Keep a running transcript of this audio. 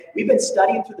we've been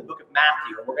studying through the book of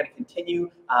Matthew, and we're going to continue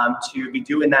to be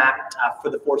doing that for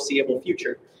the foreseeable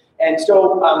future. And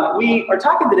so we are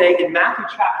talking today in Matthew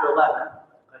chapter 11.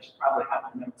 I should probably have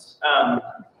my notes.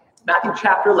 Matthew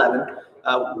chapter 11.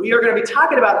 We are going to be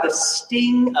talking about the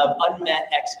sting of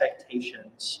unmet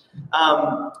expectations.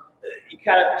 You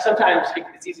kind of sometimes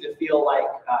it's easy to feel like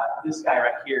this guy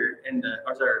right here. And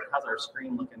how's our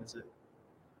screen looking? It's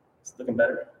looking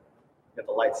better. Got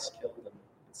the lights killed and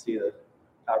see the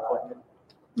PowerPoint.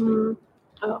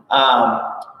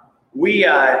 We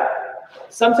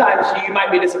sometimes you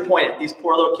might be disappointed. These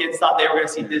poor little kids thought they were going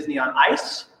to see Disney on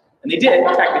ice, and they did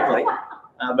technically.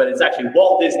 But it's actually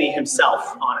Walt Disney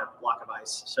himself on a block of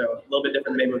ice. So a little bit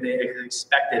different than maybe what they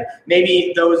expected.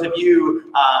 Maybe those of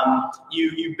you,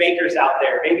 you bakers out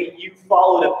there, maybe you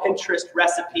followed a Pinterest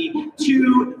recipe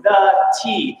to the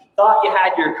T. Thought you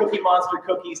had your Cookie Monster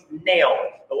cookies nailed.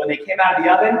 But when they came out of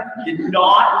the oven, did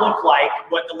not look like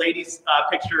what the lady's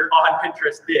picture on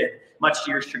Pinterest did, much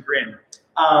to your chagrin.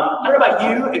 I don't know about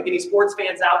you, if any sports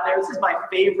fans out there, this is my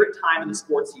favorite time in the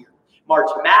sports year. March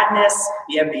Madness,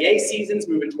 the NBA season's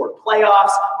moving toward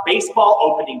playoffs, baseball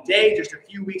opening day just a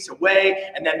few weeks away,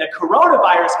 and then the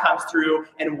coronavirus comes through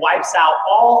and wipes out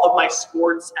all of my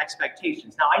sports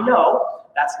expectations. Now, I know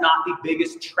that's not the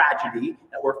biggest tragedy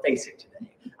that we're facing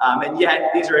today, and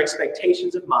yet these are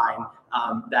expectations of mine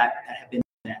that have been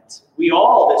met. We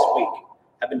all this week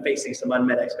have been facing some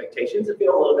unmet expectations that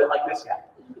feel a little bit like this guy.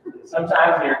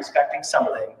 Sometimes when you're expecting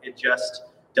something, it just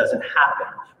doesn't happen.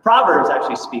 Proverbs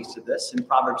actually speaks to this in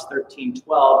Proverbs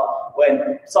 13:12,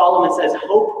 when Solomon says,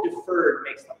 "Hope deferred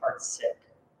makes the heart sick,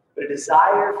 but a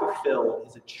desire fulfilled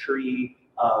is a tree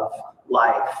of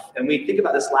life." And we think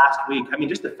about this last week. I mean,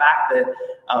 just the fact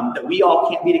that we all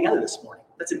can't be together this morning.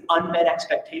 That's an unmet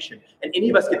expectation. And any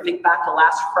of us could think back to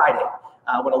last Friday,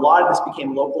 when a lot of this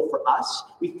became local for us.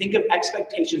 We think of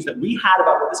expectations that we had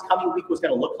about what this coming week was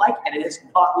going to look like, and it has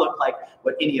not looked like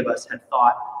what any of us had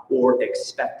thought or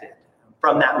expected.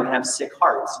 From that, we have sick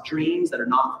hearts, dreams that are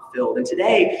not fulfilled. And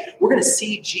today, we're going to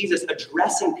see Jesus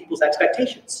addressing people's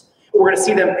expectations. We're going to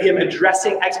see him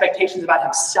addressing expectations about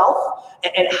himself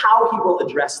and how he will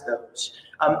address those.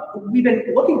 We've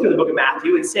been looking through the book of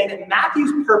Matthew and saying that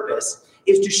Matthew's purpose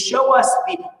is to show us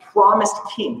the promised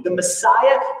king, the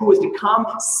Messiah who was to come,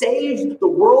 save the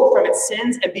world from its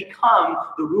sins, and become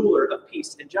the ruler of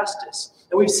peace and justice.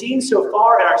 And we've seen so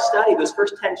far in our study, those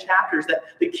first 10 chapters, that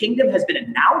the kingdom has been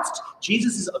announced,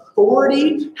 Jesus'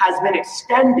 authority has been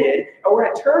extended, and we're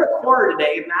going to turn a corner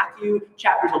today in Matthew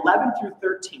chapters 11 through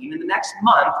 13. In the next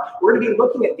month, we're going to be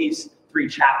looking at these 3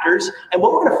 chapters, and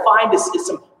what we're going to find is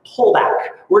some pullback.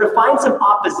 We're going to find some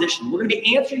opposition. We're going to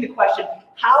be answering the question,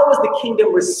 how was the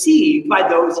kingdom received by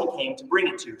those he came to bring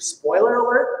it to? Spoiler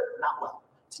alert, not well.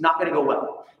 It's not going to go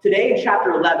well. Today in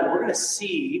chapter 11, we're going to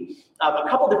see a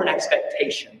couple different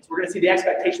expectations. We're going to see the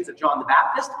expectations of John the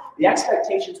Baptist, the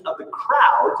expectations of the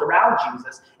crowds around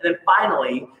Jesus, and then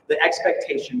finally, the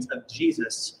expectations of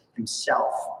Jesus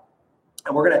himself.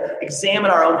 And we're going to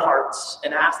examine our own hearts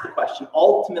and ask the question,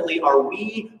 ultimately, are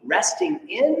we resting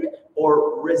in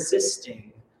or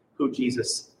resisting who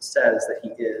Jesus says that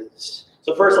he is?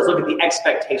 So first, let's look at the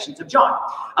expectations of John.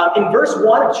 In verse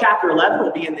 1 of chapter 11,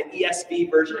 we'll be in the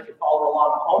ESV version if you're following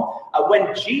along at home.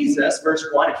 When Jesus, verse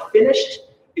 1, had finished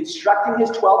instructing his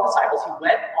 12 disciples, he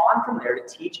went on from there to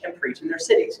teach and preach in their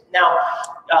cities. Now,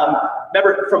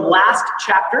 remember from last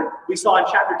chapter, we saw in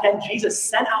chapter 10, Jesus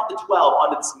sent out the 12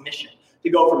 on this mission to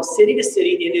go from city to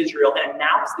city in Israel and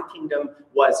announce the kingdom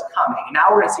was coming. And now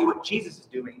we're going to see what Jesus is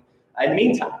doing in the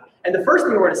meantime. And the first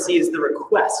thing we're going to see is the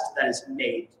request that is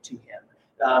made to him.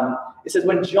 It says,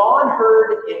 when John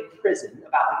heard in prison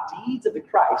about the deeds of the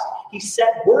Christ, he sent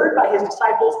word by his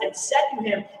disciples and said to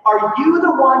him, "Are you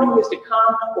the one who is to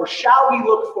come, or shall we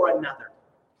look for another?"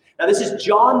 Now, this is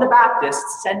John the Baptist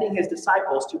sending his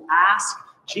disciples to ask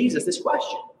Jesus this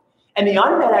question. And the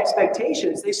unmet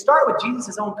expectations, they start with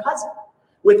Jesus' own cousin,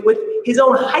 with his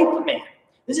own hype man.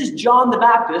 This is John the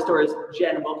Baptist, or as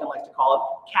Jen Wilkin likes to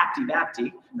call it, Capty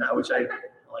Bapty, which I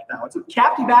like that one. So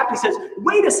Capty Bapty says,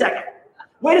 wait a second.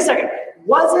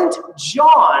 Wasn't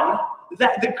John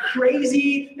the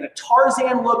crazy,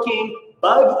 Tarzan-looking,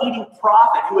 bug-eating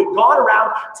prophet who had gone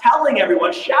around telling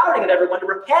everyone, shouting at everyone to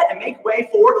repent and make way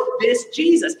for this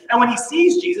Jesus? And when he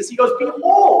sees Jesus, he goes,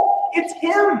 behold, it's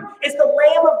him. It's the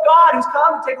Lamb of God who's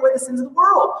come to take away the sins of the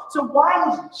world. So why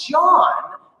is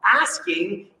John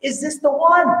asking, is this the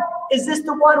one? Is this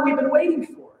the one we've been waiting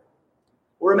for?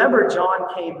 Well, remember,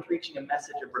 John came preaching a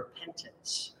message of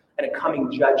repentance, and a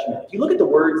coming judgment. If you look at the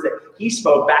words that he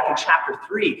spoke back in chapter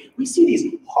 3, we see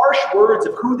these harsh words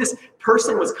of who this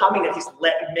person was coming that he's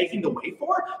making the way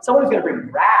for. Someone who's going to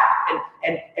bring wrath,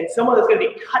 and someone that's going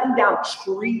to be cutting down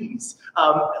trees.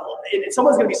 And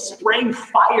someone's going to be spraying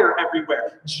fire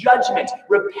everywhere. Judgment,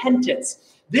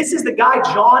 repentance. This is the guy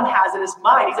John has in his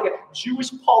mind. He's like a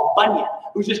Jewish Paul Bunyan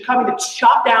who's just coming to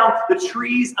chop down the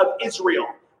trees of Israel,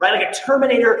 right? Like a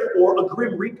Terminator or a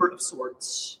Grim Reaper of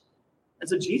sorts. And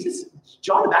so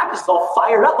John the Baptist is all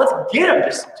fired up. Let's get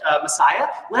him, Messiah.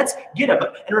 Let's get him.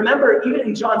 And remember, even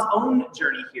in John's own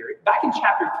journey here, back in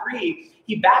chapter 3,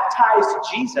 he baptized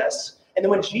Jesus. And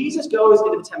then when Jesus goes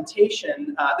into the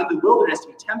temptation, in the wilderness to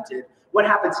be tempted, what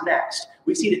happens next?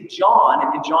 We see that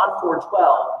John, in John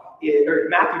 4:12, or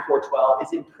Matthew 4:12,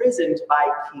 is imprisoned by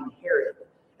King Herod.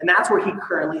 And that's where he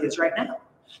currently is right now.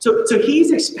 So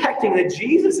he's expecting that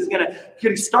Jesus is going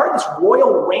to start this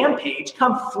royal rampage,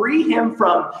 come free him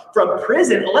from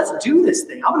prison. Let's do this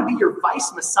thing. I'm going to be your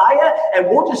vice Messiah, and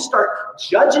we'll just start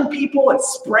judging people and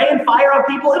spraying fire on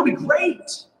people. It'll be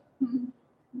great. And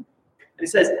he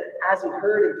says, as he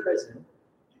heard in prison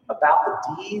about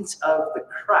the deeds of the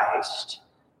Christ,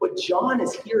 what John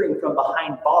is hearing from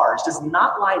behind bars does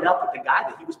not line up with the guy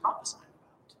that he was prophesying.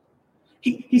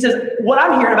 He says, what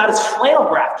I'm hearing about is flannel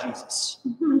graph Jesus.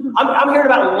 I'm hearing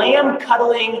about lamb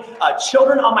cuddling,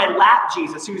 children on my lap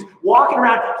Jesus, who's walking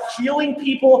around healing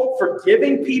people,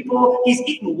 forgiving people. He's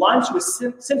eating lunch with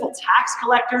sinful tax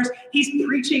collectors. He's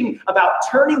preaching about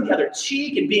turning the other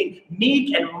cheek and being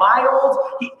meek and mild.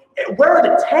 Where are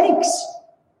the tanks?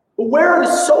 Where are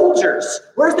the soldiers?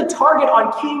 Where's the target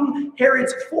on King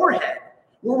Herod's forehead?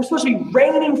 We're supposed to be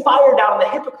raining fire down on the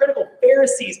hypocritical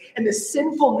Pharisees and the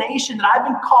sinful nation that I've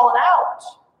been calling out.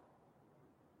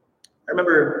 I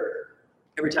remember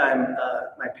every time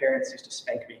my parents used to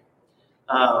spank me.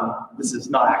 This is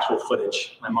not actual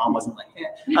footage. My mom wasn't like,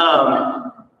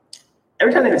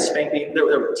 every time they would spank me, there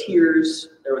were tears.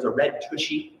 There was a red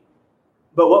tushy.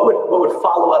 But what would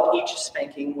follow up each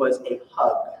spanking was a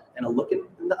hug and a look in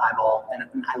the eyeball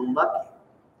and I love you.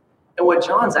 And what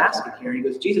John's asking here, he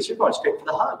goes, Jesus, you're going straight for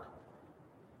the hug.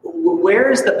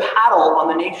 Where's the paddle on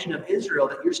the nation of Israel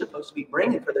that you're supposed to be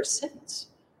bringing for their sins?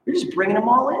 You're just bringing them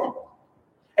all in.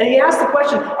 And he asked the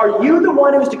question, are you the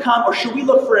one who's to come, or should we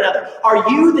look for another? Are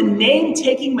you the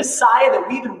name-taking Messiah that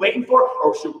we've been waiting for,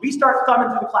 or should we start thumbing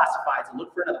through the classifieds and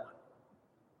look for another one?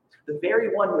 The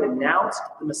very one who announced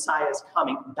the Messiah's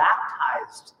coming,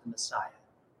 baptized the Messiah.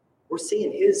 We're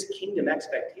seeing his kingdom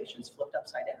expectations flipped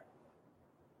upside down.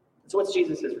 So what's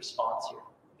Jesus' response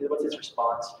here? What's his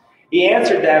response? He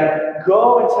answered them,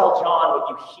 go and tell John what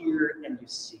you hear and you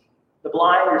see. The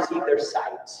blind receive their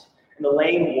sight, and the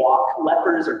lame walk,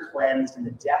 lepers are cleansed, and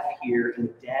the deaf hear, and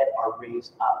the dead are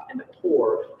raised up, and the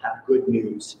poor have good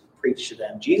news preached to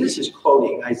them. Jesus is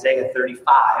quoting Isaiah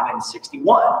 35 and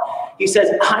 61. He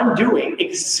says, I'm doing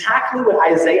exactly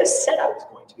what Isaiah said I was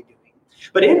going to be doing.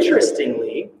 But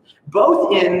interestingly,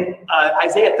 both in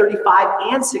Isaiah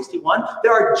 35 and 61,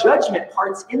 there are judgment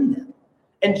parts in them.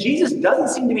 And Jesus doesn't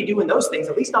seem to be doing those things,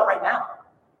 at least not right now.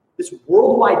 This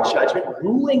worldwide judgment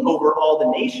ruling over all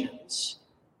the nations,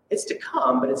 it's to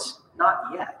come, but it's not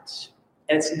yet.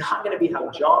 And it's not going to be how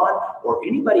John or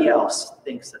anybody else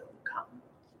thinks that it will come.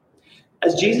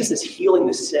 As Jesus is healing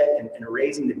the sick and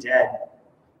raising the dead,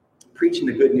 preaching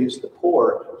the good news to the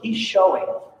poor, he's showing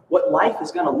what life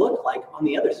is going to look like on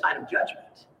the other side of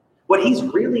judgment. What he's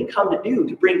really come to do,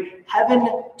 to bring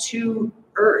heaven to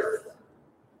earth.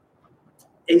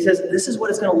 And he says, this is what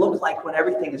it's going to look like when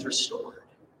everything is restored.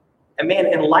 And man,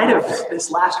 in light of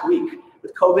this last week,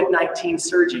 with COVID-19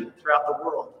 surging throughout the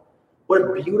world, what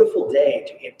a beautiful day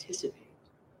to anticipate.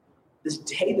 This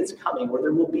day that's coming where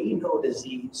there will be no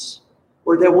disease,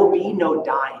 where there will be no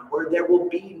dying, where there will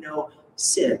be no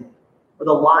sin, where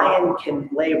the lion can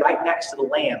lay right next to the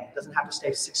lamb, doesn't have to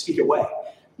stay 6 feet away.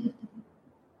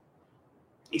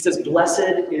 He says,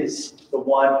 blessed is the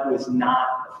one who is not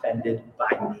offended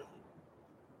by me.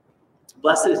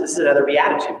 Blessed is, this is another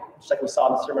beatitude, just like we saw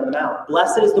in the Sermon on the Mount.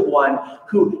 Blessed is the one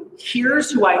who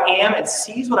hears who I am and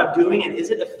sees what I'm doing and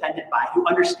isn't offended by it, who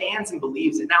understands and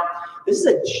believes it. Now, this is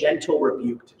a gentle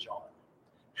rebuke to John.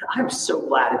 I'm so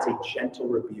glad it's a gentle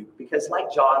rebuke because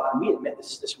like John, and we admit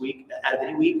this week, out of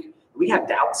any week, we have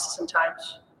doubts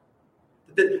sometimes.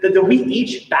 That we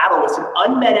each battle with some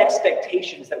unmet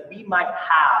expectations that we might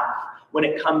have when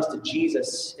it comes to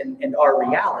Jesus and our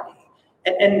reality.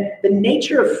 And the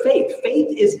nature of faith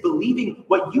is believing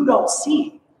what you don't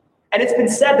see. And it's been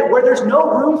said that where there's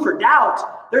no room for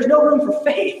doubt, there's no room for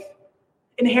faith.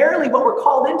 Inherently, what we're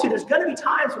called into, there's going to be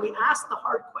times when we ask the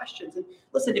hard questions. And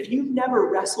listen, if you've never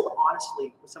wrestled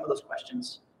honestly with some of those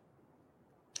questions,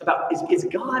 about, is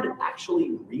God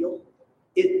actually real?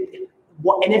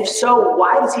 And if so,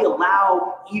 why does he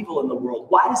allow evil in the world?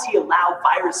 Why does he allow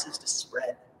viruses to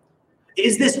spread?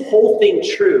 Is this whole thing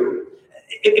true?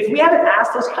 If we haven't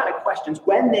asked those kind of questions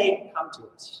when they come to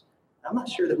us, I'm not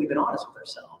sure that we've been honest with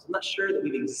ourselves. I'm not sure that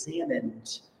we've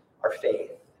examined our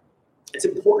faith. It's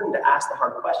important to ask the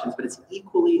hard questions, but it's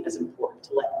equally as important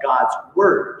to let God's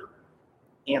word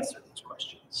answer those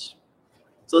questions.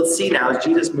 So let's see now as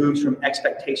Jesus moves from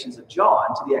expectations of John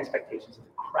to the expectations of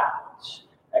the crowds.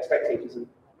 Expectations of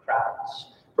crowds.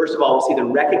 First of all, we'll see the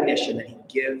recognition that he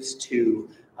gives to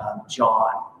John.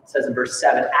 It says in verse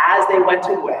 7, as they went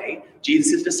away,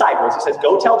 Jesus' disciples, he says,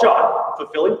 go tell John,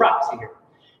 fulfilling prophecy here.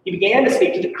 He began to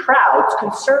speak to the crowds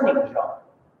concerning John.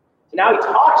 So now he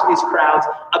talks to these crowds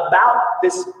about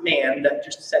this man that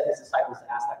just sent his disciples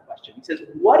to ask that question. He says,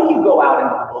 what do you go out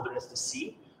into the wilderness to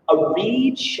see? A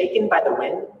reed shaken by the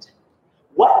wind?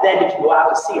 What then did you go out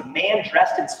to see? A man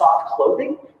dressed in soft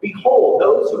clothing? Behold,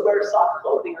 those who wear soft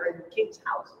clothing are in the king's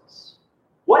houses.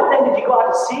 What then did you go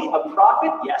out to see? A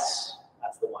prophet? Yes,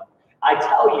 that's the one. I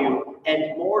tell you,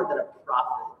 and more than a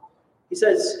prophet. He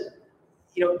says,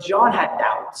 John had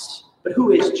doubts, but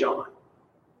who is John?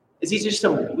 Is he just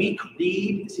some weak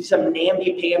reed? Is he some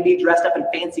namby-pamby dressed up in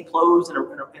fancy clothes in a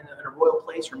royal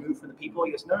place removed from the people?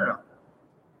 He goes, no.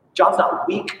 John's not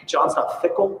weak. John's not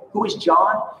fickle. Who is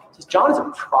John? He says, John is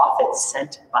a prophet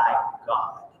sent by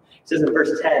God. He says in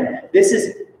verse 10, this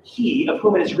is he of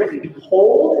whom it is written,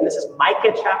 behold, and this is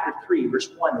Micah chapter 3, verse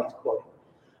 1 that he's quoting.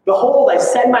 Behold, I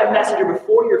send my messenger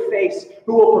before your face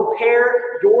who will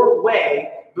prepare your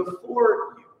way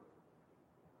before you.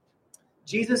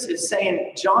 Jesus is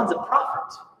saying John's a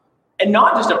prophet. And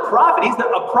not just a prophet, he's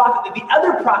a prophet that the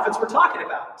other prophets were talking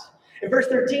about. In verse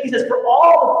 13, he says, for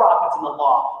all the prophets in the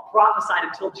law prophesied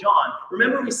until John.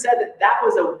 Remember we said that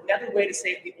was another way to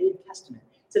say it in the Old Testament.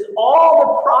 It says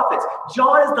all the prophets.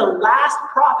 John is the last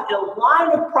prophet in a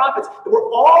line of prophets that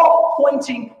were all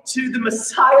pointing to the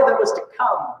Messiah that was to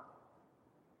come.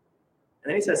 And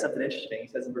then he says something interesting. He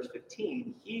says in verse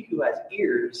 15, he who has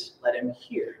ears, let him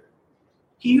hear.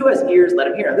 He who has ears, let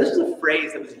him hear. Now, this is a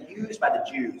phrase that was used by the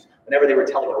Jews whenever they were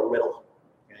telling a riddle.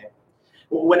 Okay?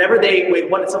 Whenever they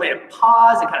wanted somebody to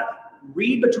pause and kind of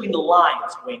read between the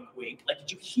lines, wink, wink. Like,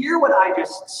 did you hear what I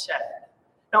just said?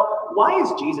 Now, why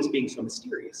is Jesus being so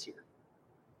mysterious here?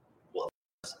 Well,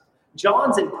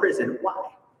 John's in prison. Why?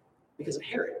 Because of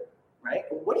Herod, right?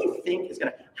 What do you think is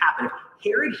going to happen if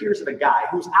Herod hears of a guy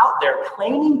who's out there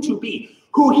claiming to be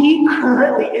who he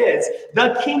currently is,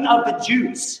 the king of the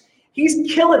Jews?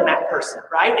 He's killing that person,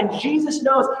 right? And Jesus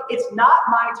knows it's not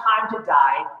my time to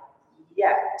die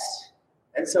yet.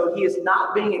 And so he is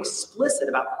not being explicit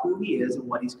about who he is and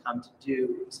what he's come to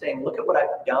do. He's saying, look at what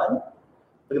I've done.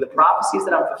 Look at the prophecies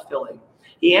that I'm fulfilling.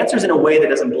 He answers in a way that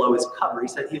doesn't blow his cover. He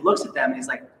said, he looks at them and he's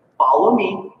like, follow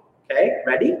me. Okay,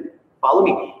 ready? Follow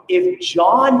me. If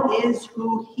John is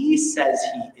who he says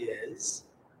he is,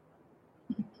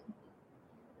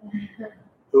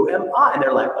 who am I? And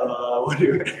they're like, what do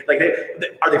you, like,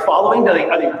 are they following? Are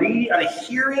they reading? Are they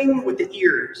hearing with the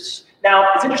ears? Now,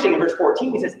 it's interesting in verse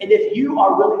 14, he says, and if you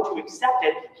are willing to accept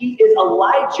it, he is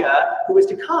Elijah who is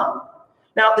to come.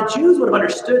 Now, the Jews would have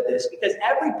understood this because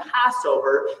every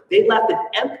Passover, they left an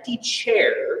empty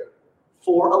chair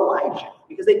for Elijah.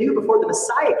 Because they knew before the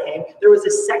Messiah came, there was a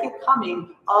second coming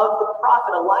of the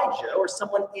prophet Elijah or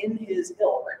someone in his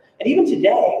ilk. And even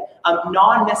today,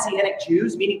 non-Messianic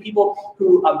Jews, meaning people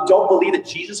who don't believe that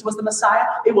Jesus was the Messiah,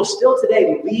 they will still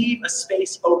today leave a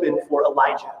space open for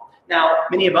Elijah. Now,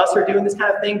 many of us are doing this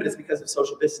kind of thing, but it's because of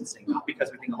social distancing, not because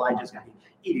we think Elijah is going to be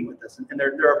eating with us. And there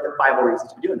are Bible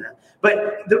reasons for doing that.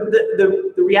 But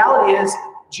the reality is,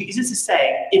 Jesus is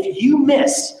saying, if you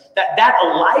miss that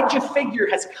Elijah figure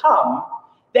has come,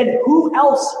 then who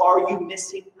else are you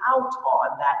missing out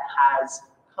on that has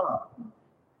come?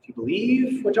 If you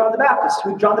believe who John the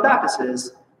Baptist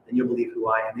is, then you'll believe who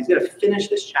I am. He's going to finish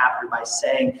this chapter by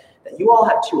saying that you all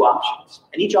have two options,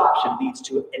 and each option leads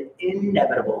to an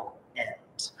inevitable end.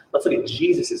 Let's look at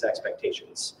Jesus'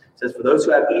 expectations. It says, for those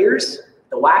who have ears,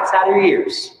 the wax out of your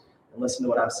ears, and listen to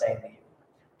what I'm saying to you.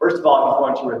 First of all,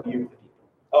 he's going to rebuke the people.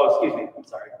 Oh, excuse me. I'm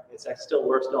sorry.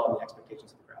 We're still on the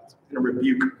expectations of the crowds. He's going to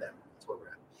rebuke them. That's where we're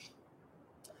at.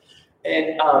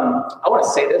 And I want to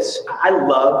say this. I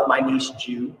love my niece,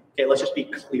 Jew. Okay, let's just be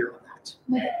clear on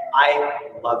that. I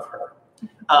love her.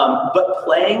 But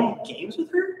playing games with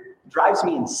her drives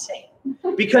me insane.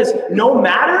 Because no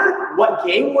matter what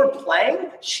game we're playing,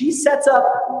 she sets up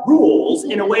rules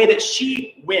in a way that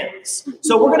she wins.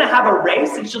 So we're going to have a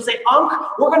race, and she'll say, Unc,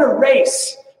 we're going to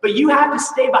race, but you have to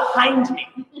stay behind me.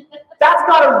 That's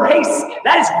not a race.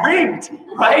 That is rigged,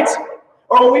 right?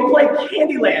 Or when we play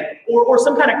Candyland or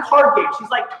some kind of card game, she's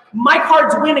like, my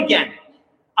cards win again.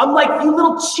 I'm like, you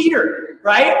little cheater,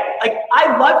 right? Like,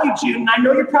 I love you, June, and I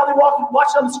know you're probably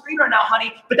watching on the screen right now,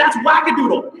 honey, but that's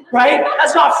wackadoodle, right?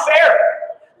 That's not fair.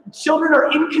 Children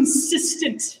are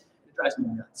inconsistent. It drives me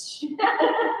nuts.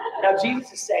 Now,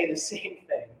 Jesus is saying the same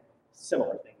thing,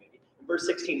 similar thing maybe. In verse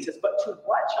 16, he says, but to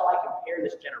what shall I compare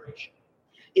this generation?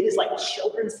 It is like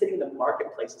children sitting in the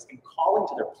marketplaces and calling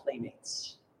to their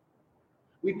playmates.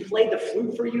 We played the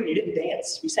flute for you and you didn't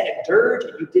dance. We sang a dirge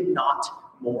and you did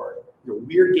not mourn. Your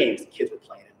weird games the kids were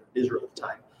playing in Israel at the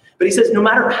time. But he says, no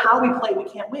matter how we play, we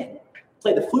can't win.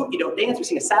 Play the flute, you don't dance. We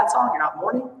sing a sad song, you're not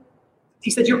mourning. He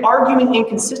said, you're arguing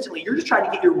inconsistently. You're just trying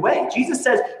to get your way. Jesus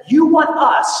says, you want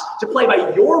us to play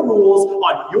by your rules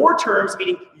on your terms,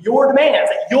 meaning your demands,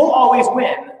 that you'll always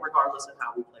win, regardless of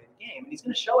how we play the game. And he's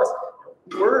going to show us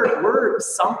we're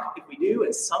sunk if we do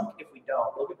and sunk if we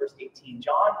don't. Look at verse 18.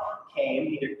 John came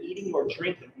neither eating nor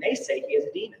drinking, and they say he is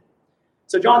a demon.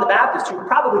 So John the Baptist, who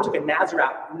probably took a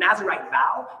Nazirite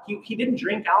vow, he didn't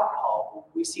drink alcohol.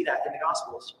 We see that in the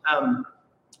Gospels.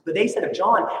 But they said of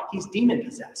John, he's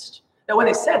demon-possessed. Now, when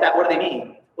they said that, what do they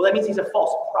mean? Well, that means he's a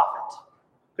false prophet.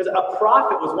 Because a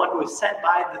prophet was one who was sent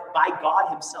by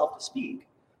God himself to speak.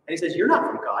 And he says, you're not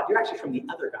from God. You're actually from the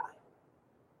other guy.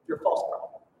 You're a false prophet.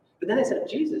 But then they said of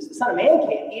Jesus, the Son of Man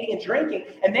came eating and drinking.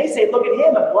 And they say, look at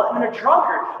him, a glutton and a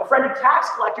drunkard, a friend of tax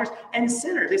collectors and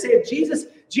sinners. They say of Jesus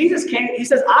came, he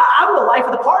says, I'm the life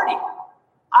of the party.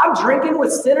 I'm drinking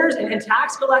with sinners and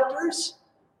tax collectors.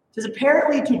 He says,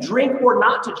 apparently to drink or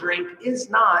not to drink is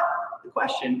not the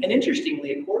question. And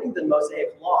interestingly, according to the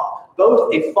Mosaic law,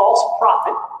 both a false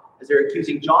prophet, as they're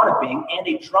accusing John of being, and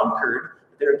a drunkard,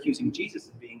 that they're accusing Jesus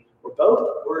of being, were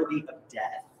both worthy of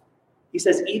death. He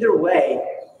says, either way,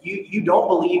 you don't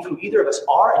believe who either of us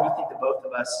are, and you think that both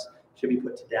of us should be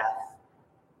put to death.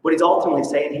 What he's ultimately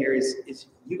saying here is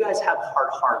you guys have hard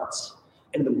hearts.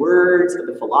 In the words of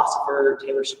the philosopher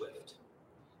Taylor Swift,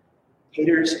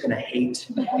 haters are going to hate.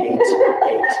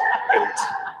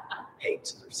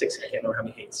 There's 6, I can't remember how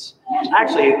many hates.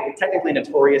 Actually, technically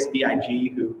Notorious B.I.G.,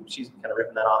 who she's kind of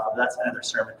ripping that off of. That's another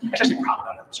sermon. Actually, probably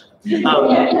not another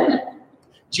sermon.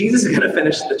 Jesus is going to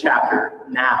finish the chapter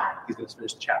now. He's going to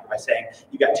finish the chapter by saying,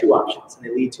 you got 2 options, and they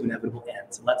lead to inevitable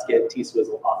ends. And let's get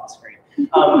T-Swizzle off the screen.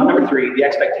 Number 3, the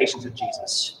expectations of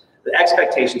Jesus. The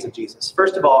expectations of Jesus.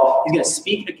 First of all, he's going to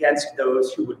speak against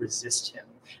those who would resist him.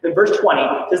 In verse 20,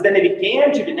 it says, then they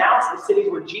began to denounce the cities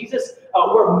where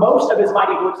most of his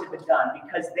mighty works had been done,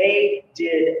 because they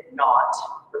did not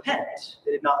repent.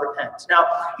 They did not repent. Now,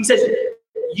 he says,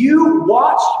 you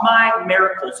watched my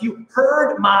miracles. You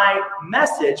heard my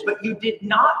message, but you did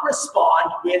not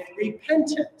respond with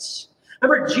repentance.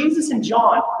 Remember, Jesus and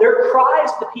John, their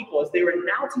cries to the people as they were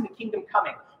announcing the kingdom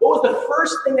coming. What was the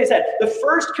first thing they said? The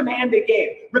first command they gave,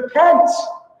 repent.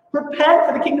 Repent,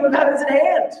 for the kingdom of heaven is at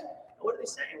hand. What are they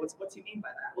saying? What's he mean by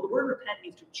that? Well, the word repent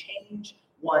means to change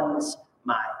one's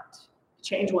mind.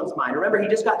 Change one's mind. Remember, he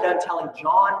just got done telling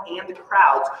John and the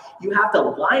crowds, you have to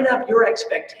line up your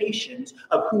expectations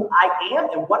of who I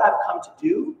am and what I've come to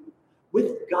do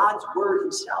with God's word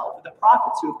himself, with the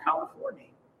prophets who have come before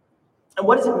me. And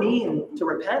what does it mean to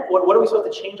repent? What are we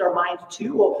supposed to change our mind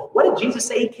to? Well, what did Jesus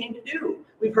say he came to do?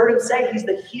 We've heard him say he's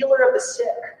the healer of the sick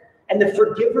and the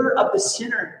forgiver of the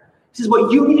sinner. This is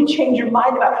what you need to change your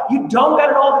mind about. You don't got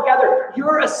it all together.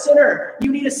 You're a sinner.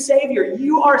 You need a savior.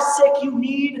 You are sick. You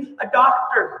need a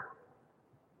doctor.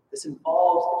 This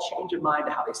involves a change of mind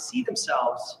to how they see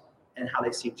themselves and how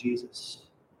they see Jesus.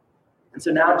 And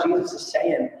so now Jesus is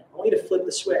saying, I want you to flip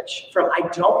the switch from I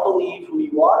don't believe who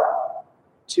you are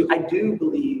to I do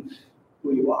believe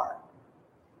who you are.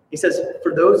 He says,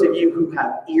 for those of you who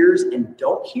have ears and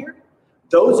don't hear,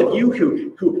 those of you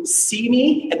who see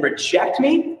me and reject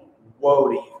me, woe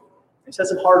to you. He says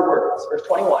some hard words. Verse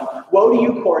 21, woe to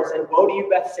you, Chorazin, woe to you,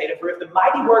 Bethsaida, for if the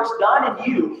mighty works done in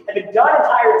you had been done in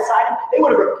Tyre and Sidon, they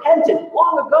would have repented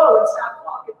long ago in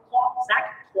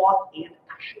sackcloth and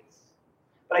ashes.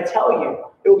 But I tell you,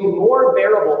 it will be more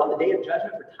bearable on the day of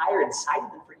judgment for Tyre and Sidon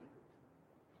than for you.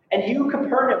 And you,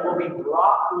 Capernaum,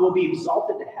 will be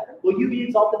exalted to heaven. Will you be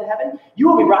exalted to heaven? You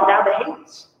will be brought down to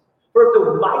Hades. For if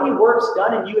the mighty works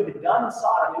done in you had been done in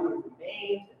Sodom, it would have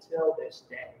remained until this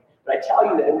day. But I tell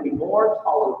you that it will be more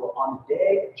tolerable on the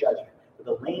day of judgment for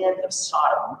the land of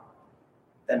Sodom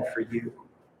than for you.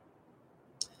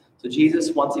 So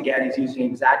Jesus, once again, he's using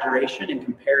exaggeration and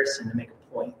comparison to make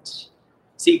a point.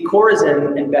 See,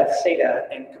 Chorazin and Bethsaida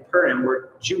and Capernaum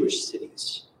were Jewish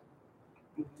cities.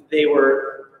 They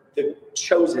were the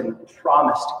chosen,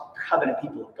 promised, covenant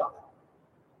people of God.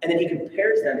 And then he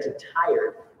compares them to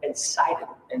Tyre and Sidon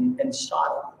and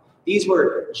Sodom. These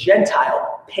were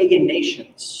Gentile, pagan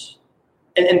nations.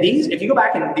 And these, if you go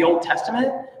back in the Old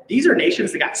Testament, these are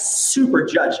nations that got super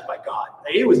judged by God.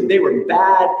 They were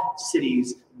bad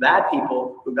cities, bad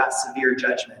people who got severe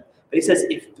judgment. But he says,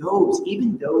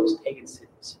 even those pagan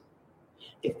cities,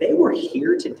 if they were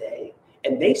here today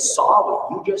and they saw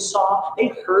what you just saw,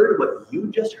 they heard what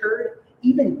you just heard,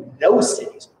 even those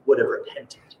cities would have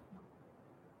repented.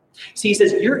 See, he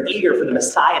says, you're eager for the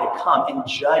Messiah to come and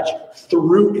judge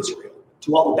through Israel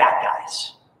to all the bad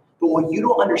guys. But what you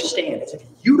don't understand is if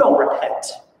you don't repent,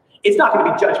 it's not going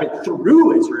to be judgment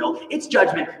through Israel. It's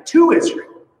judgment to Israel.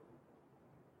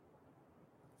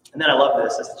 And then I love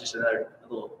this. This is just another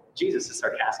little, Jesus is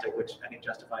sarcastic, which I think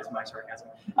justifies my sarcasm.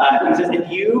 He says,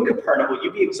 if you, Capernaum, will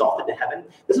you be exalted to heaven?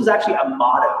 This was actually a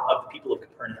motto of the people of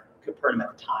Capernaum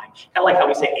at the time. Kind of like how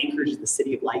we say Anchorage is the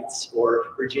city of lights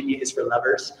or Virginia is for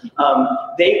lovers.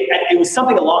 It was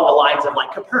something along the lines of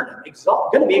like Capernaum,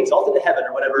 going to be exalted to heaven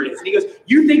or whatever it is. And he goes,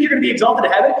 you think you're going to be exalted to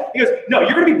heaven? He goes, no,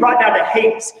 you're going to be brought down to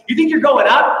Hades. You think you're going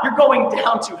up? You're going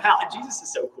down to hell. And Jesus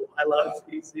is so cool. I love him.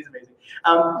 He's amazing.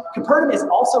 Capernaum is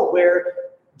also where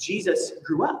Jesus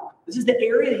grew up. This is the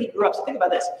area he grew up. So think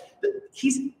about this.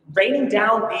 He's raining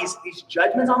down these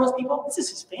judgments on those people. This is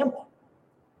his family.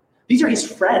 These are his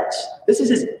friends. This is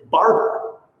his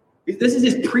barber. This is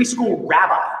his preschool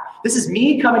rabbi. This is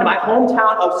me coming to my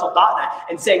hometown of Soldotna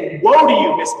and saying, woe to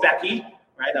you, Miss Becky.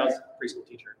 Right? That was a preschool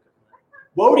teacher.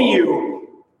 Woe to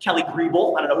you, Kelly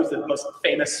Griebel. I don't know who's the most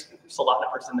famous Soldotna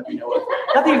person that we know of.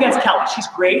 Nothing against Kelly. She's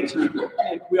great.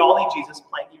 We all need Jesus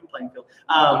playing field.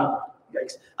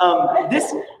 Yikes.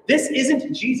 This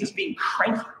isn't Jesus being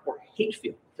cranky or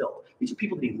hate-filled. These are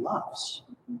people that he loves.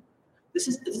 This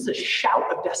is a shout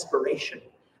of desperation.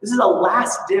 This is a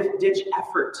last-ditch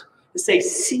effort to say,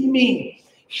 see me,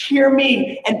 hear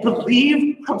me, and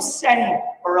believe what I'm saying,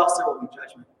 or else there will be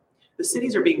judgment. The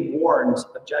cities are being warned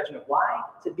of judgment. Why?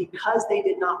 Because they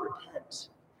did not repent.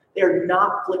 They're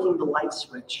not flicking the light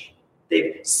switch.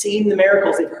 They've seen the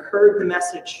miracles. They've heard the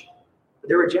message, but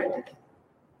they're rejecting it.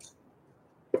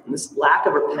 And this lack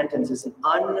of repentance is an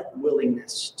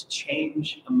unwillingness to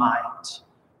change a mind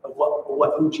of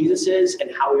who Jesus is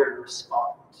and how we are to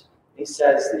respond. He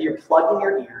says that you're plugging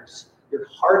your ears, you're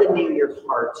hardening your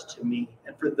heart to me.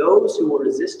 And for those who will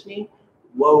resist me,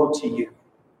 woe to you.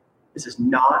 This is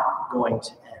not going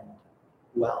to end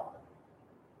well.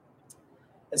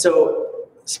 And so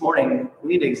this morning,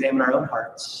 we need to examine our own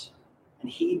hearts and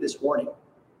heed this warning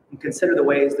and consider the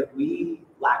ways that we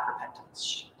lack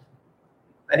repentance.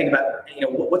 I think about,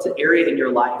 what's an area in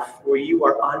your life where you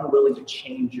are unwilling to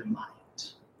change your mind?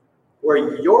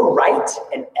 Where you're right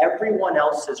and everyone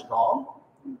else is wrong?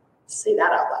 Say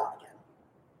that out loud again.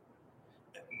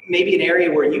 Maybe an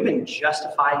area where you've been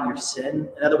justifying your sin.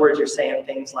 In other words, you're saying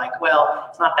things like, well,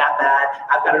 it's not that bad.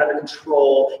 I've got it under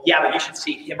control. Yeah, but you should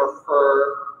see him or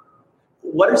her.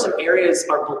 What are some areas,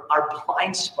 our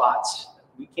blind spots?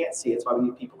 We can't see. It's why we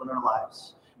need people in our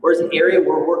lives. Whereas an area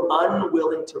where we're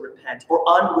unwilling to repent, or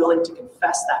unwilling to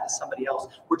confess that to somebody else.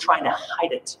 We're trying to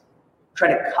hide it,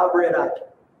 trying to cover it up.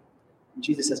 And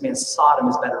Jesus says, man, Sodom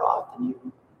is better off than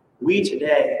you. We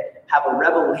today have a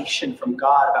revelation from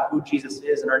God about who Jesus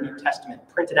is in our New Testament,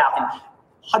 printed out in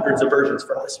hundreds of versions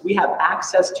for us. We have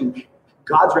access to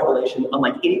God's revelation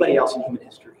unlike anybody else in human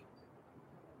history.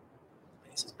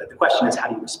 He says, but the question is, how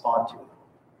do you respond to it?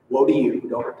 Woe to you who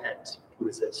don't repent, who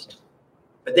resist.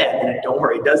 But then, don't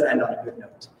worry, it does end on a good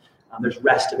note. There's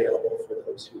rest available for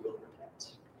those who will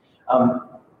repent.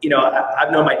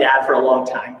 I've known my dad for a long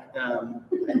time.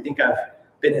 I think I've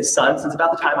been his son since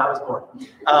about the time I was born.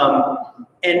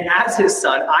 And as his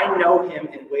son, I know him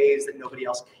in ways that nobody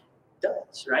else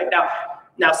does, right?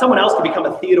 Now someone else could become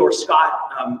a Theodore Scott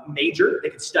major. They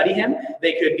could study him.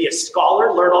 They could be a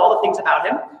scholar, learn all the things about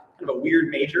him. Kind of a weird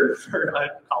major for a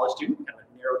college student, kind of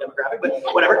a narrow demographic,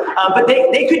 but whatever. But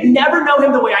they could never know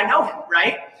him the way I know him,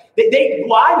 right?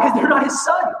 Why? Because they're not his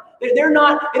son. They don't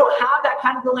have that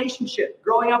kind of relationship.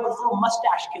 Growing up with little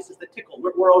mustache kisses that tickle.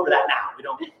 We're over that now. We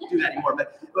don't do that anymore.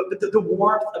 But the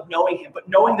warmth of knowing him, but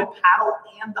knowing the paddle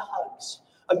and the hugs,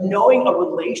 of knowing a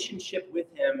relationship with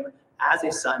him as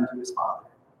a son to his father.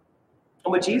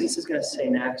 And what Jesus is going to say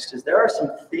next is there are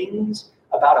some things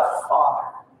about a father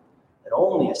that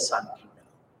only a son can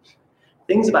know.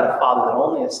 Things about a father that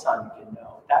only a son can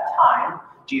know. At that time,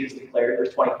 Jesus declared,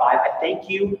 verse 25, I thank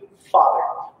you, Father,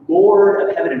 Lord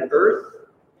of heaven and earth,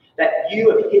 that you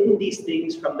have hidden these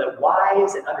things from the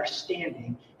wise and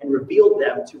understanding and revealed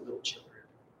them to little children.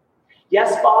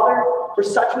 Yes, Father, for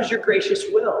such was your gracious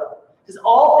will. Because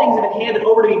all things have been handed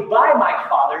over to me by my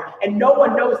Father, And no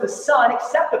one knows the Son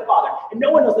except the Father. And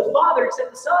no one knows the Father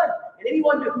except the Son. And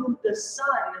anyone to whom the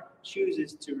Son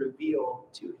chooses to reveal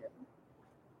to him.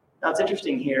 Now it's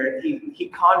interesting here,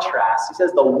 he contrasts, he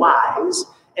says the wise,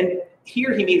 and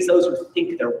here he means those who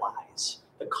think they're wise,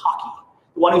 the cocky,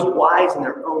 the one who's wise in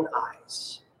their own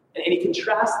eyes. And he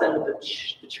contrasts them with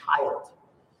the child,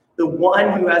 the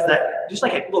one who has that, just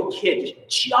like a little kid,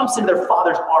 just jumps into their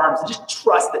father's arms and just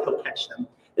trusts that he'll catch them.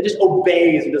 That just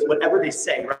obeys and does whatever they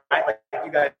say, right? Like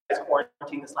you guys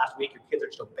quarantined this last week, your kids are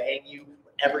just obeying you,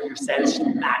 whatever you said, it's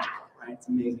just magical, right? It's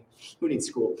amazing. Who needs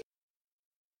school?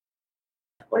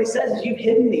 What he says is you've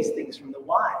hidden these things from the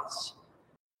wise.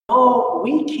 No,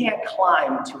 we can't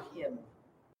climb to him,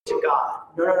 to God.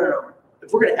 No.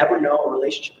 If we're going to ever know a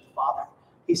relationship with the Father,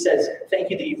 he says, thank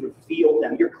you that you've revealed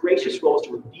them. Your gracious role is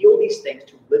to reveal these things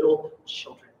to little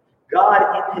children. God,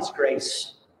 in his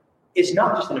grace, is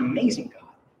not just an amazing God.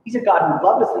 He's a God who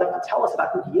loved us enough to tell us about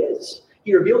who he is.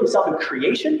 He revealed himself in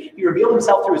creation. He revealed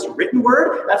himself through his written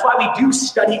word. That's why we do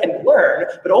study and learn,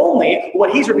 but only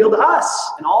what he's revealed to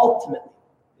us. And ultimately,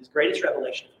 his greatest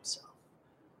revelation of himself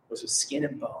was with skin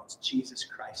and bones, Jesus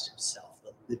Christ himself,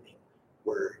 the living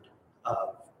word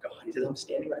of God. He says, I'm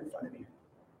standing right in front of you.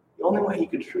 The only way you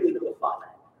can truly know the Father,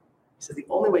 he says, the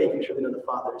only way you can truly know the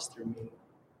Father is through me.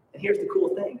 And here's the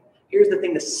cool thing. Here's the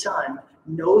thing the Son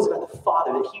knows about the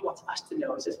Father that he wants us to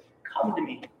know. He says, come to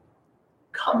me.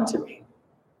 Come to me.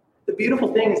 The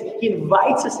beautiful thing is he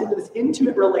invites us into this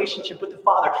intimate relationship with the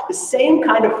Father, the same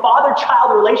kind of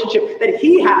father-child relationship that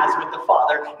he has with the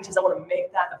Father. He says, I want to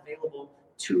make that available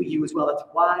to you as well. That's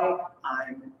why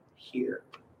I'm here.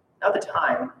 Now at the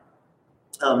time,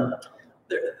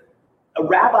 a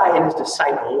rabbi and his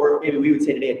disciple, or maybe we would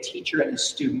say today a teacher and his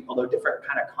student, although different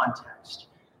kind of context.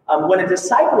 When a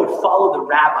disciple would follow the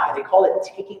rabbi, they call it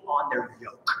taking on their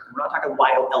yoke. We're not talking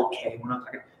Y-O-L-K. We're not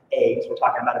talking eggs. We're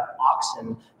talking about an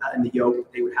oxen and the yoke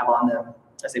that they would have on them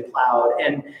as they plowed.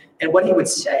 And what he would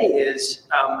say is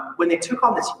when they took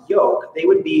on this yoke, they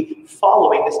would be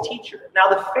following this teacher. Now,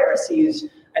 the Pharisees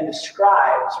and the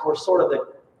scribes were sort of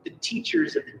the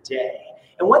teachers of the day.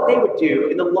 And what they would do,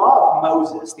 in the law of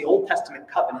Moses, the Old Testament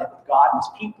covenant with God and his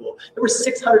people, there were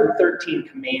 613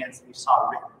 commands that we saw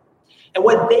written. And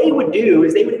what they would do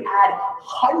is they would add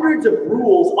hundreds of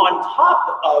rules on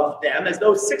top of them, as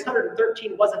though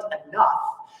 613 wasn't enough.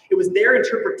 It was their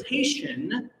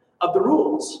interpretation of the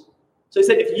rules. So he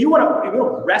said, if you want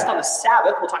to rest on the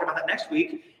Sabbath, we'll talk about that next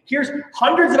week, here's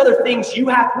hundreds of other things you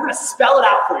have. We're going to spell it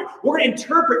out for you. We're going to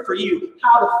interpret for you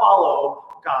how to follow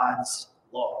God's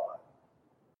law.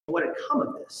 And what had come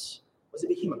of this was it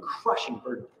became a crushing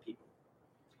burden for people.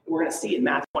 We're going to see in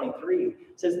Matthew 23, it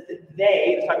says that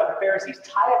they, let's talk about the Pharisees,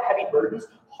 tie up heavy burdens,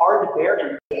 hard to bear,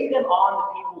 and lay them on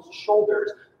the people's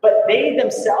shoulders, but they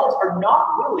themselves are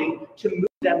not willing to move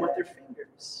them with their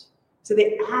fingers. So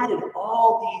they added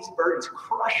all these burdens,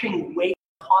 crushing weight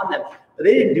upon them, but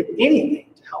they didn't do anything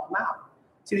to help them out.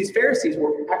 See, these Pharisees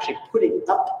were actually putting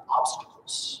up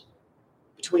obstacles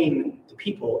between the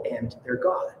people and their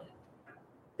God.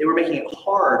 They were making it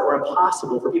hard or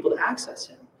impossible for people to access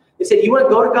him. They said, you want to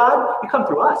go to God? You come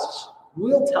through us.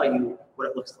 We'll tell you what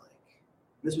it looks like.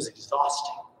 And this was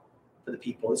exhausting for the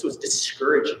people. This was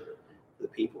discouraging for the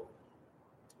people.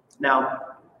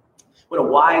 Now, when a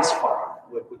wise farmer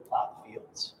would plow the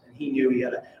fields, and he knew he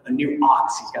had a new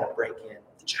ox he's got to break in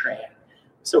to train.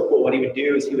 So cool. What he would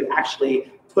do is he would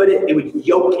actually he would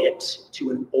yoke it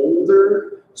to an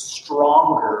older,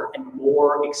 stronger, and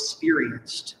more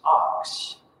experienced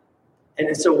ox.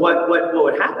 And so what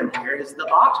would happen here is the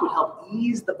ox would help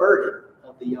ease the burden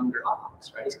of the younger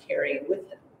ox, right? He's carrying it with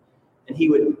him. And he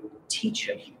would teach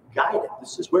him, he would guide him.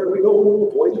 This is where we go,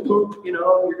 boys poop, you're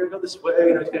going to go this way.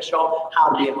 He's going to show him how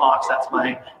to be an ox.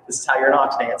 This is how you're an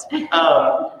ox dance.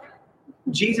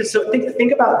 Jesus, so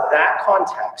think about that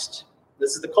context.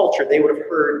 This is the culture. They would have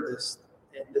heard this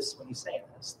when he's saying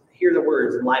this. Hear the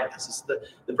words in light of this. This is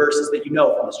the verses that you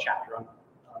know from this chapter on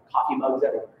coffee mugs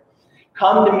everywhere.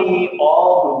 Come to me,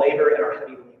 all who labor and are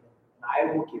heavy laden, and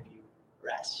I will give you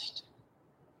rest.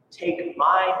 Take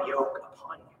my yoke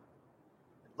upon you,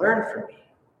 and learn from me,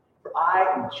 for I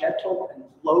am gentle and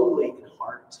lowly in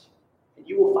heart, and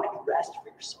you will find rest for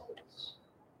your souls.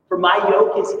 For my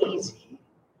yoke is easy,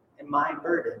 and my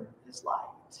burden is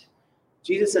light.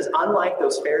 Jesus says, unlike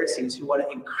those Pharisees who want to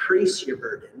increase your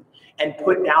burden and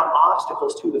put down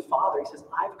obstacles to the Father, he says,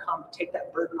 I've come to take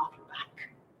that burden off your back,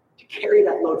 to carry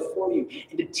that load for you,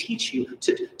 and to teach you,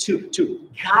 to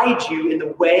guide you in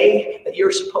the way that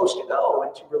you're supposed to go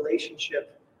into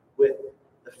relationship with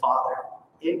the Father.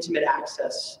 Intimate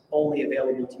access only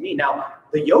available to me. Now,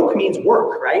 the yoke means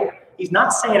work, right? He's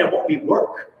not saying it won't be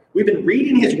work. We've been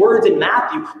reading his words in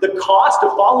Matthew. The cost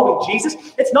of following Jesus,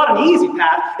 it's not an easy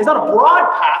path. It's not a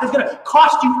broad path. It's going to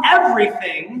cost you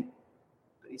everything.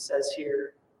 But he says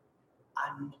here,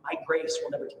 my grace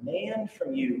will never demand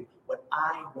from you what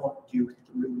I won't do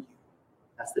through you.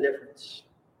 That's the difference.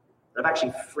 That I've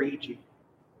actually freed you.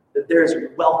 That there is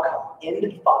welcome into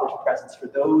the Father's presence for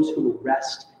those who will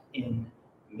rest in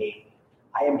me.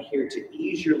 I am here to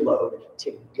ease your load,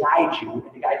 to guide you,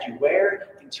 and to guide you where?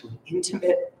 Into an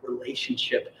intimate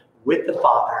relationship with the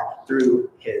Father through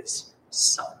his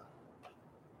Son.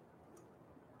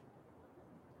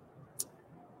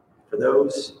 For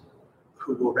those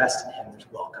who will rest in him,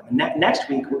 there's welcome. And next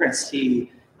week, we're going to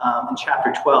see in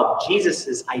chapter 12,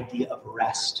 Jesus' idea of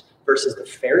rest versus the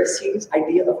Pharisees'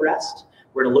 idea of rest.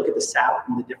 We're going to look at the Sabbath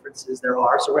and the differences there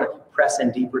are. So we're going to press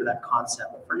in deeper to that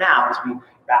concept. But for now, as we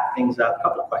wrap things up, a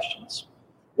couple of questions.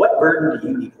 What burden do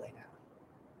you need to lay down?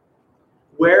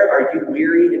 Where are you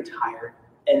weary and tired?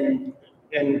 And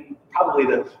probably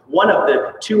one of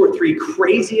the 2 or 3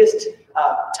 craziest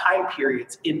time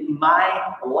periods in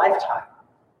my lifetime.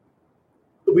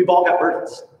 We've all got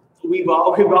burdens. We've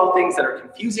all things that are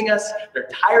confusing us, they're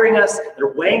tiring us,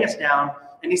 they're weighing us down.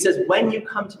 And he says, when you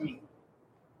come to me,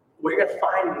 what you're going to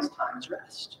find in these times is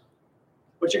rest.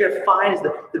 What you're going to find is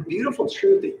the beautiful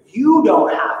truth that you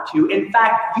don't have to. In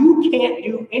fact, you can't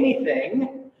do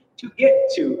anything to get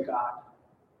to God.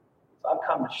 So I've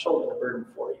come to shoulder the burden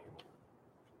for you.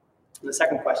 And the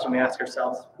second question we ask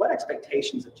ourselves, what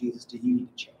expectations of Jesus do you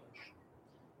need to change?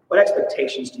 What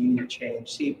expectations do you need to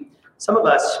change? See, some of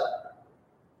us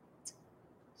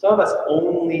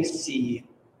only see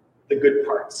the good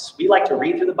parts. We like to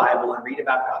read through the Bible and read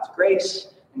about God's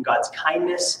grace and God's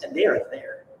kindness, and they are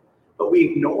there. But we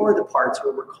ignore the parts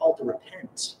where we're called to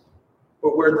repent,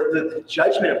 where the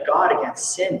judgment of God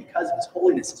against sin because of his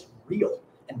holiness is real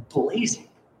and blazing.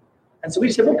 And so we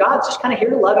just say, well, God's just kind of here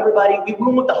to love everybody. We woo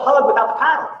him with the hug without the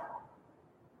paddle.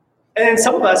 And then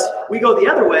some of us, we go the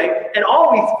other way, and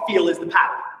all we feel is the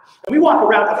paddle. And we walk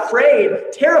around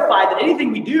afraid, terrified that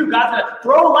anything we do, God's going to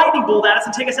throw a lightning bolt at us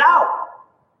and take us out.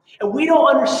 And we don't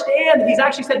understand that he's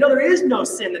actually said, no, there is no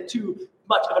sin that's too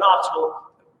much of an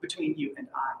obstacle between you and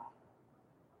I.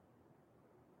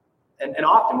 And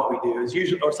often what we do is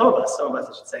usually, or some of us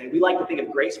I should say, we like to think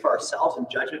of grace for ourselves and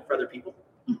judgment for other people.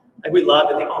 Like we love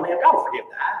to think, oh man, God will forgive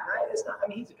that, right? It's not,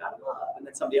 he's a God of love. And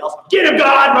then somebody else, get him,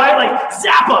 God, right? Like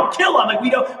zap him, kill him. Like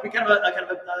we kind of a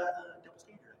double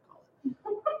standard,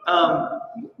 I call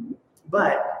it.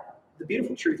 But the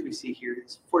beautiful truth we see here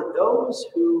is for those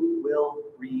who will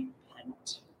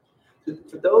repent,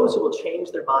 for those who will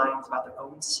change their minds about their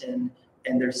own sin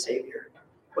and their Savior,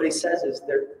 what he says is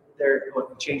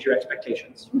change your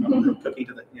expectations. Cookie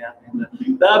to the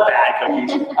bad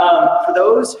cookies. For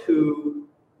those who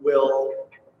will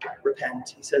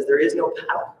repent, he says there is no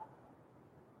paddle.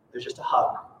 There's just a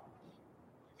hug.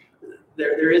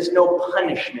 There is no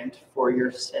punishment for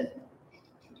your sin.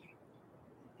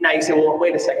 Now you say, well,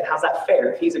 wait a second, how's that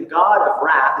fair? If he's a God of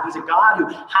wrath, if he's a God who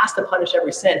has to punish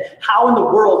every sin, how in the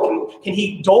world can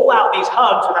he dole out these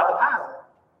hugs without the paddle?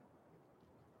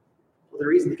 Well, the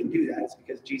reason he can do that is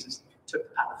because Jesus took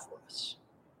the paddle for us.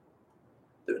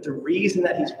 The reason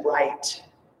that he's right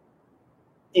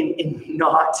in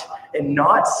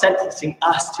not sentencing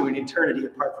us to an eternity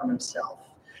apart from himself.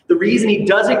 The reason he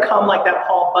doesn't come like that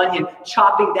Paul Bunyan,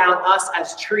 chopping down us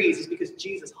as trees, is because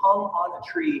Jesus hung on a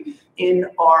tree in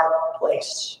our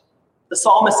place. The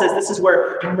psalmist says this is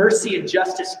where mercy and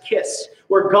justice kiss,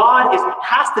 where God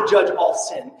has to judge all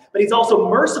sin, but he's also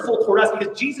merciful toward us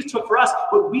because Jesus took for us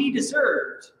what we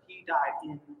deserved. He died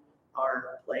in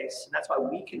our place, and that's why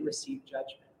we can receive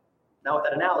judgment. Now, with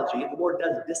that analogy, the Lord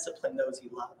does discipline those he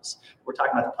loves. We're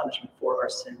talking about the punishment for our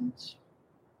sins.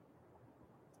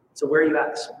 So where are you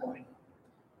at this morning?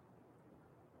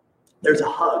 There's a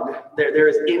hug. There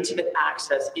is intimate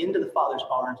access into the Father's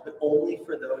arms, but only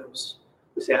for those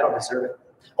who say, I don't deserve it.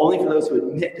 Only for those who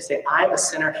admit to say, I'm a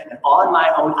sinner, and on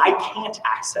my own, I can't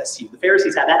access you. The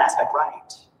Pharisees had that aspect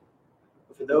right.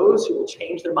 But for those who will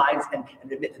change their minds and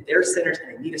admit that they're sinners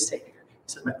and they need a Savior, he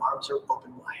says, my arms are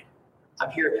open wide. I'm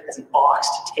here as an ox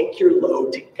to take your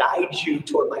load, to guide you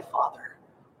toward my Father.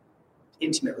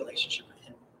 Intimate relationship with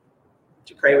him. Would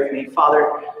you pray with me?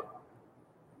 Father,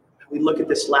 we look at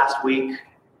this last week.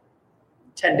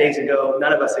 10 days ago,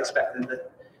 none of us expected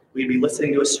that we'd be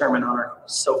listening to a sermon on our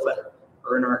sofa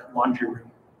or in our laundry room.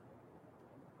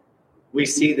 We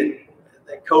see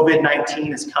that COVID-19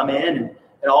 has come in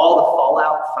and all the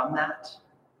fallout from that.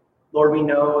 Lord, we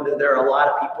know that there are a lot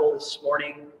of people this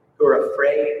morning who are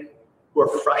afraid, who are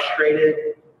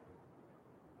frustrated.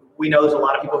 We know there's a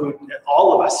lot of people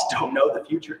all of us don't know the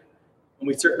future. and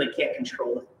we certainly can't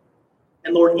control it.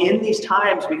 And Lord, in these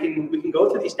times, we can go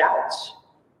through these doubts.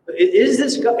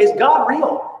 Is God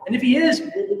real? And if he is,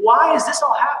 why is this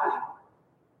all happening?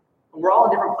 And we're all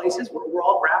in different places. We're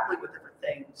all grappling with different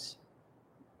things.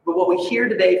 But what we hear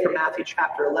today from Matthew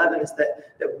chapter 11 is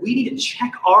that we need to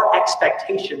check our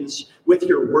expectations with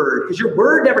your word. Because your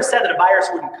word never said that a virus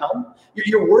wouldn't come.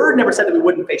 Your word never said that we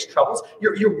wouldn't face troubles.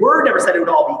 Your word never said it would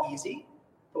all be easy.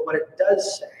 But what it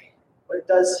does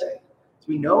say is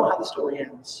we know how the story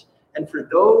ends. And for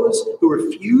those who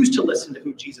refuse to listen to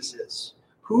who Jesus is,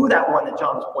 who that one that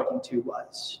John was pointing to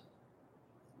was,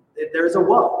 there's a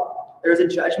woe. There's a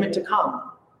judgment to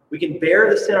come. We can bear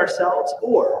the sin ourselves,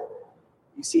 or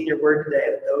you see in your word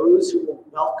today that those who will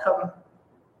welcome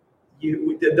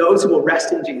you, those who will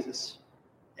rest in Jesus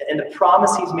and the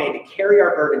promise he's made to carry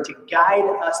our burden, to guide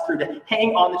us through, to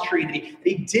hang on the tree, that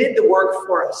he did the work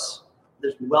for us.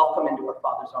 There's welcome into our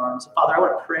Father's arms. So Father, I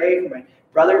want to pray for my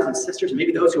brothers and sisters, and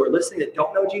maybe those who are listening that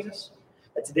don't know Jesus,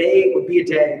 that today would be a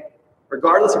day,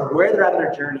 regardless of where they're at in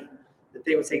their journey, that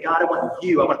they would say, God, I want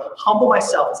to humble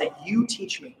myself and say, you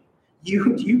teach me.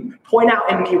 You point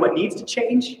out in me what needs to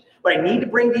change, what I need to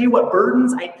bring to you, what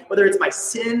burdens, whether it's my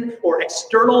sin or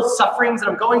external sufferings that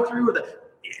I'm going through, or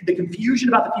the confusion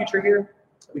about the future here.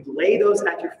 We lay those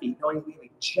at your feet, knowing we have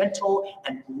a gentle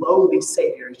and lowly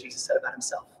Savior, as Jesus said about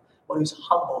himself, one who's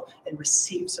humble and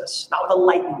receives us, not with a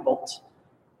lightning bolt,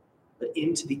 but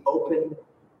into the open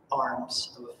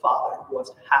arms of a Father who wants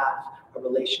to have a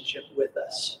relationship with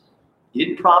us. You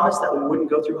didn't promise that we wouldn't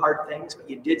go through hard things, but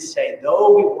you did say,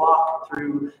 though we walk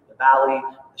through the valley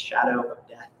of the shadow of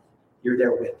death, you're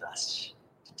there with us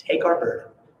to take our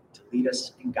burden, to lead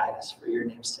us and guide us for your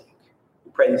name's sake.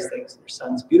 We pray these things in your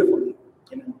Son's beautiful name.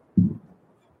 Amen.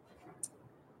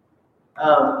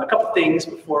 A couple things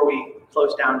before we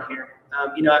close down here.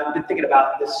 I've been thinking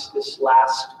about this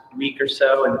last week or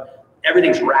so, and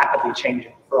everything's rapidly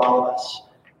changing for all of us.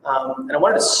 And I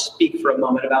wanted to speak for a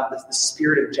moment about the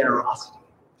spirit of generosity,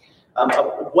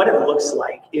 of what it looks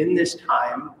like in this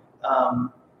time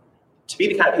to be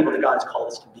the kind of people that God has called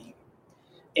us to be.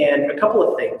 And a couple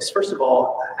of things. First of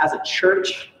all, as a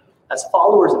church, as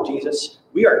followers of Jesus,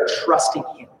 we are trusting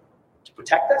him to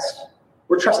protect us.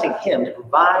 We're trusting him to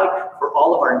provide for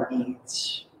all of our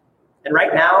needs. And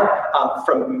right now,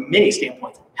 from many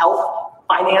standpoints, health,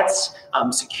 finance,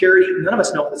 security, none of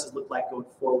us know what this has looked like going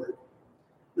forward.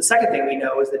 The second thing we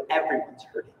know is that everyone's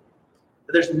hurting.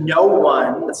 That there's no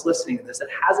one that's listening to this that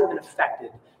hasn't been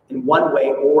affected in one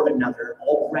way or another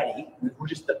already. We're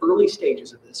just the early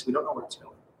stages of this. We don't know where it's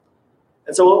going.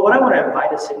 And so what I want to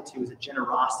invite us into is a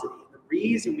generosity. The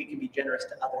reason we can be generous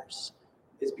to others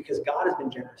is because God has been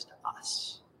generous to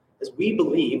us. As we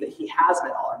believe that he has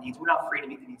met all our needs, we're not free to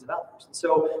meet the needs of others. And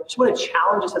so I just want to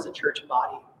challenge us as a church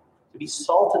body to be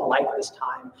salt and light this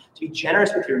time, to be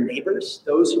generous with your neighbors,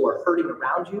 those who are hurting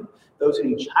around you, those who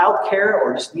need childcare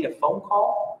or just need a phone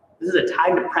call. This is a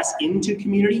time to press into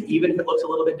community, even if it looks a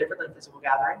little bit different than a physical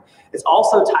gathering. It's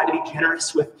also time to be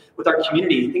generous with our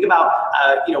community. Think about,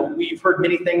 we've heard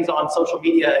many things on social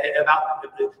media about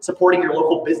supporting your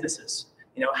local businesses.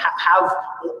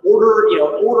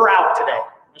 Order out today.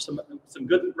 There's some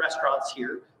good restaurants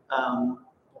here. We'll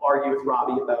argue with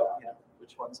Robbie about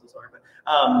which ones those are, but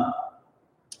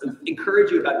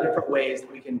encourage you about different ways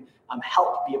that we can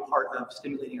help be a part of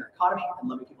stimulating our economy and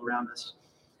loving people around us.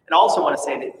 And I also want to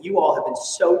say that you all have been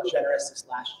so generous this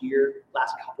last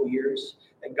couple years,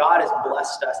 that God has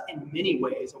blessed us in many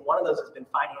ways, and one of those has been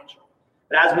financial.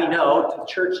 But as we know, to the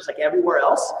church, just like everywhere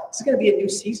else, this is going to be a new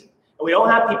season. And we don't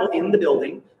have people in the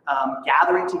building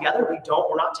gathering together.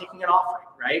 We're not taking an offering,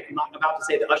 right? I'm not about to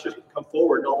say the ushers can come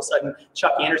forward and all of a sudden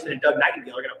Chuck Anderson and Doug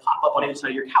Nightingale are going to pop up on either side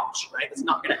of your couch, right? That's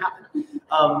not going to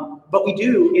happen. But we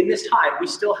do, in this time, we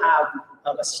still have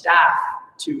a staff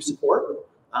to support.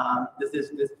 This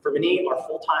for many are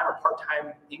full-time or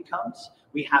part-time incomes.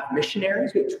 We have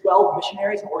missionaries. We have 12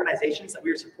 missionaries and organizations that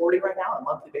we are supporting right now on a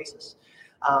monthly basis.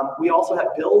 We also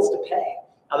have bills to pay.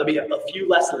 There'll be a few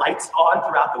less lights on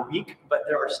throughout the week, but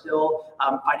there are still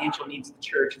financial needs of the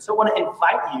church. And so I want to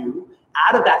invite you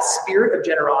out of that spirit of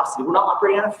generosity. We're not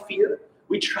operating out of fear.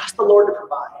 We trust the Lord to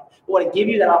provide. We want to give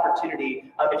you that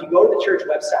opportunity. If you go to the church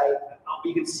website,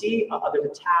 you can see there's a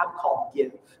tab called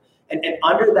Give. And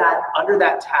under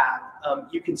that tab,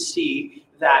 you can see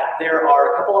that there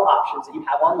are a couple of options that you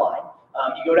have online.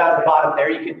 You go down to the bottom there.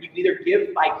 You can either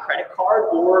give by credit card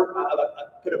or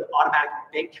put an automatic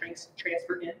bank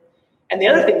transfer in. And the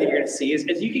other thing that you're going to see is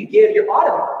you can give,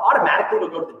 automatically it'll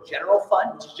go to the general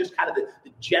fund, which is just kind of the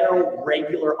general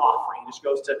regular offering. It just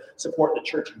goes to support the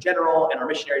church in general, and our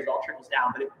missionaries all trickles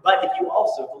down. But if you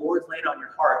also, if the Lord's laying on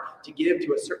your heart to give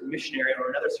to a certain missionary or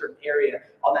another certain area,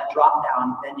 on that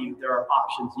drop-down menu, there are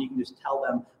options. You can just tell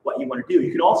them what you want to do.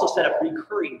 You can also set up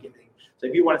recurring giving. So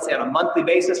if you want to say on a monthly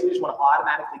basis, we just want to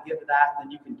automatically give to that, then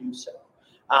you can do so.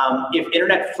 If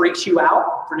internet freaks you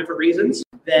out for different reasons,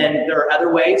 then there are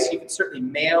other ways. You can certainly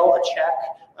mail a check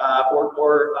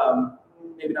or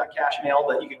maybe not cash mail,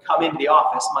 but you can come into the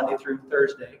office Monday through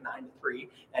Thursday, 9 to 3,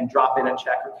 and drop in a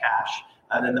check or cash.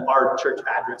 And then our church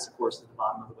address, of course, is at the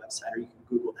bottom of the website, or you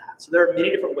can Google that. So there are many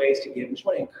different ways to give. I just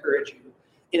want to encourage you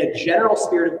in a general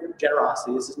spirit of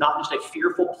generosity. This is not just a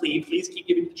fearful plea, please keep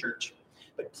giving to the church,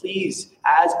 but please,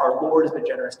 as our Lord has been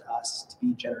generous to us, to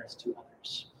be generous to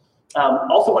others.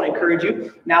 Also want to encourage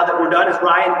you, now that we're done, as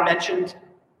Ryan mentioned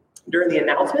during the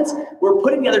announcements, we're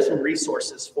putting together some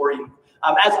resources for you.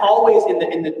 As always,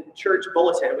 in the church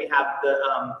bulletin, we have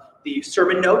the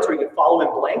sermon notes where you can follow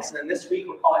in blanks. And then this week,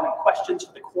 we're calling them questions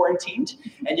for the quarantined.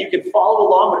 And you can follow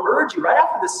along. I would urge you right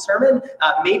after this sermon,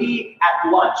 maybe at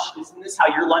lunch. Isn't this how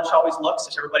your lunch always looks?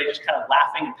 Is everybody just kind of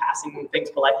laughing and passing things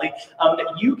politely?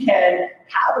 That you can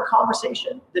have a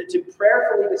conversation to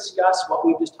prayerfully discuss what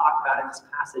we've just talked about in this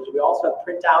passage. We also have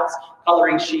printouts,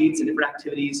 coloring sheets, and different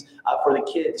activities for the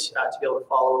kids to be able to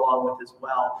follow along with as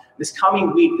well. This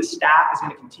coming week, the staff is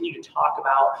going to continue to talk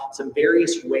about some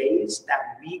various ways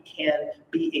that we can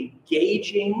be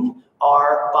engaging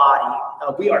our body.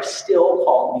 We are still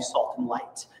called to be salt and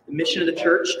light. The mission of the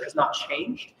church has not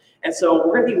changed. And so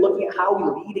we're going to be looking at how we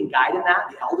lead and guide in that.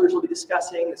 The elders will be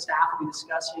discussing, the staff will be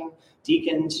discussing,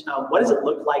 deacons. What does it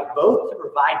look like both to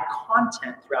provide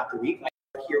content throughout the week, like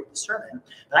here with the sermon,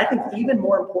 but I think even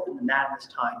more important than that in this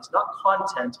time, it's not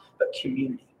content, but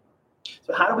community.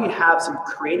 So how do we have some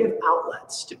creative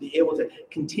outlets to be able to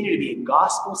continue to be a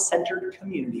gospel-centered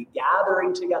community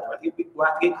gathering together? I think we'll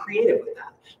have to get creative with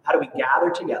that. How do we gather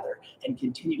together and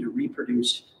continue to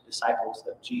reproduce disciples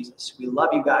of Jesus? We love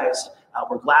you guys.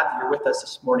 We're glad that you're with us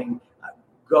this morning.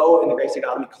 Go in the grace of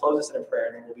God. Let me close this in a prayer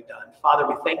and then we'll be done. Father,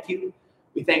 we thank you.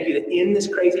 We thank you that in this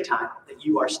crazy time that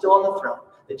you are still on the throne,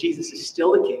 that Jesus is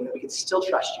still the King, that we can still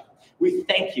trust you. We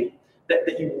thank you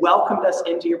that you welcomed us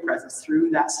into your presence through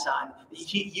that Son.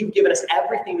 You've given us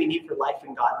everything we need for life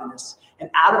and godliness. And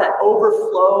out of that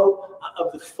overflow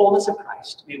of the fullness of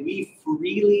Christ, may we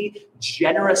freely,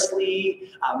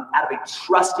 generously, out of a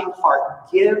trusting heart,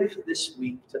 give this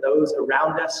week to those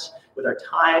around us with our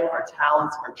time, our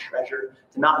talents, our treasure,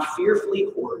 to not fearfully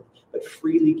hoard, but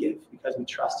freely give because we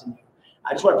trust in you.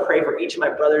 I just want to pray for each of my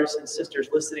brothers and sisters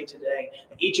listening today.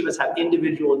 Each of us have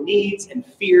individual needs and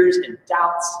fears and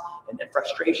doubts and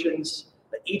frustrations,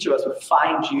 but each of us would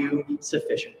find you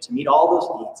sufficient to meet all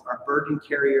those needs. Our burden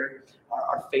carrier,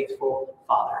 our faithful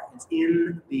Father. It's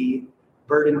in the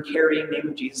burden carrying name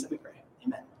of Jesus that we pray.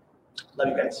 Amen. Love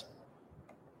you guys.